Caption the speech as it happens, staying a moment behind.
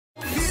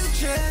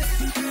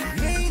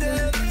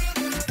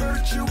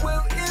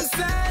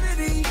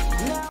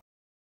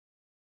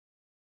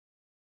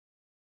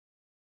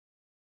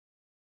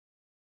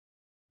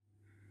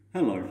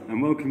Hello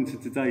and welcome to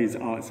today's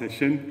art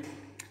session.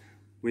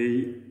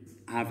 We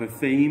have a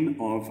theme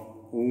of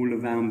all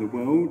around the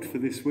world for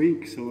this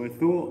week, so I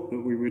thought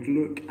that we would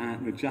look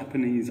at the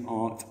Japanese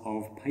art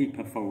of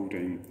paper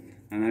folding.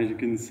 And as you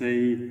can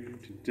see,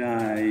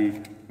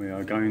 today we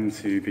are going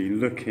to be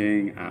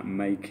looking at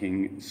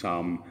making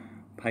some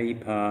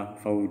paper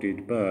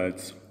folded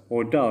birds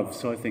or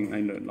doves. I think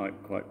they look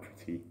like quite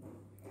pretty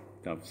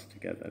doves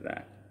together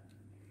there.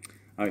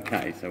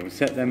 Okay, so we'll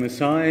set them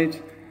aside.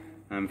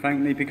 And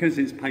frankly, because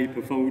it's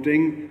paper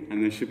folding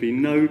and there should be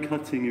no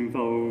cutting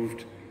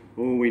involved,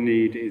 all we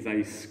need is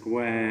a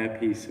square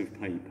piece of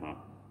paper.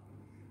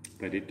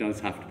 But it does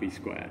have to be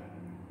square.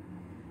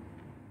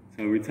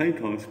 So we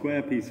take our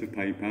square piece of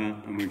paper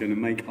and we're going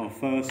to make our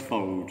first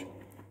fold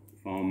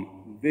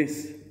from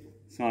this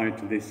side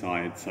to this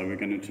side. So we're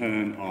going to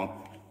turn our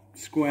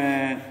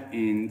square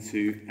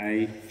into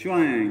a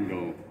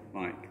triangle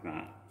like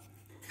that.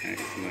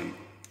 Excellent.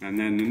 And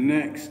then the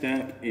next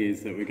step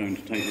is that we're going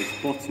to take this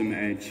bottom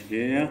edge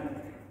here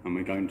and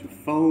we're going to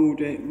fold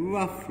it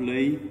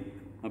roughly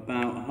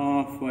about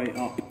halfway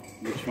up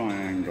the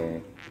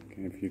triangle.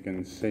 Okay, if you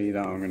can see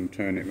that, I'm going to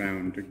turn it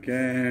round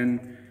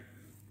again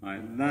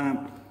like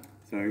that.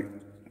 So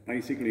it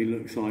basically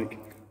looks like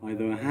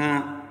either a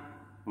hat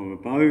or a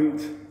boat.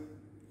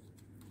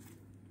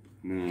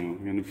 Now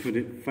I'm going to put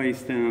it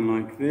face down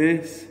like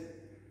this.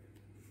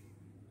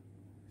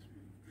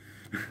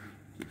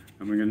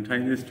 And we're going to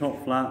take this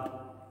top flap,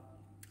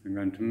 I'm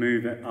going to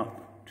move it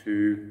up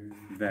to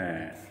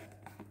there,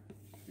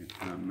 if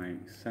that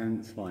makes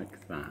sense,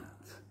 like that.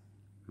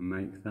 And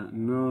make that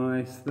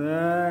nice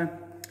there.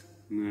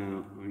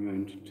 Now I'm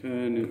going to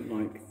turn it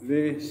like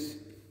this,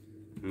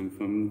 and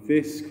from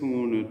this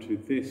corner to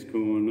this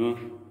corner,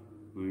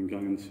 I'm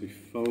going to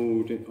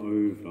fold it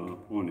over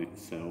on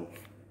itself.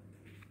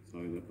 So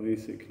that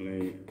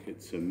basically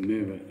it's a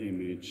mirror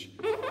image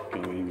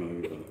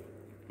going over.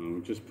 I'll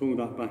just pull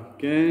that back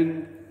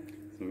again,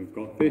 so we've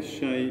got this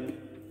shape,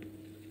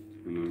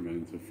 and I'm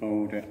going to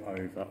fold it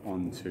over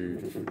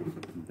onto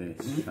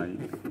this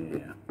shape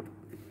here.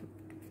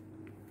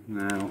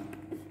 Now,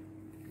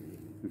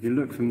 if you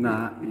look from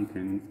that, you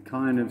can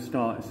kind of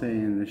start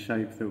seeing the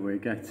shape that we're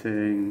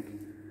getting,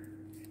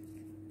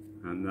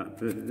 and that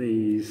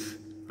these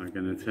are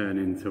going to turn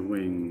into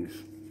wings.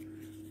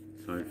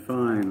 So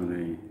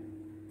finally,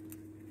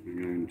 I'm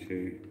going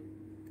to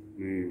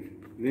move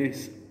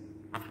this,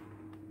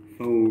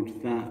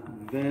 fold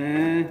that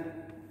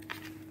there,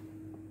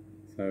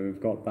 so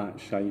we've got that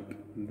shape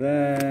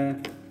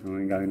there, and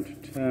I'm going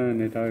to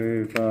turn it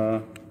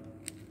over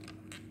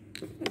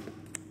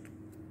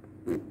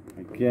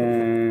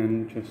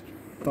again, just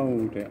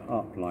fold it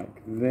up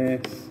like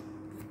this.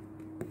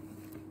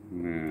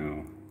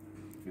 Now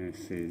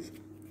this is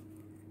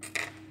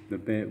the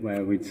bit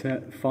where we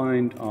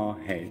find our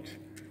head,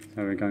 so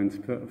we're going to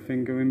put a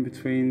finger in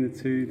between the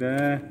two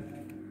there.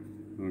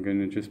 We're going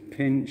to just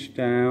pinch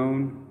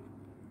down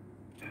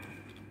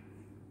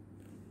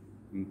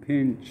and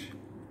pinch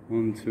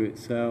onto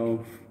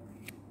itself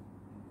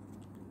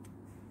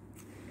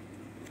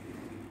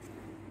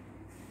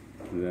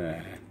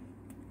there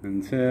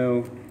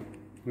until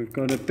we've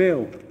got a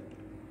bill.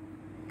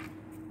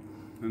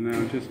 And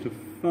now just to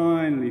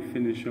finally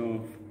finish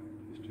off,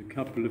 just a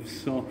couple of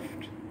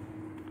soft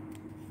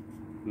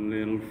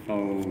little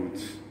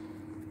folds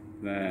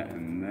there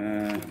and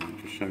there. I'll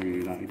just show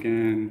you that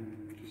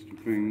again, just to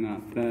bring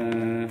that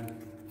there,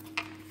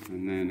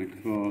 and then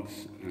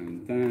across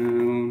and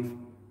down.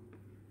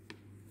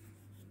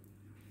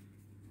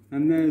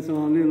 And there's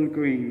our little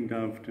green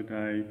dove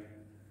today,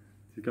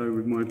 to go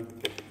with my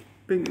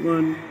pink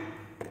one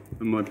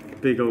and my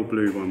big old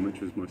blue one,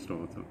 which was my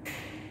starter.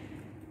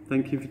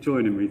 Thank you for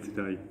joining me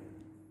today.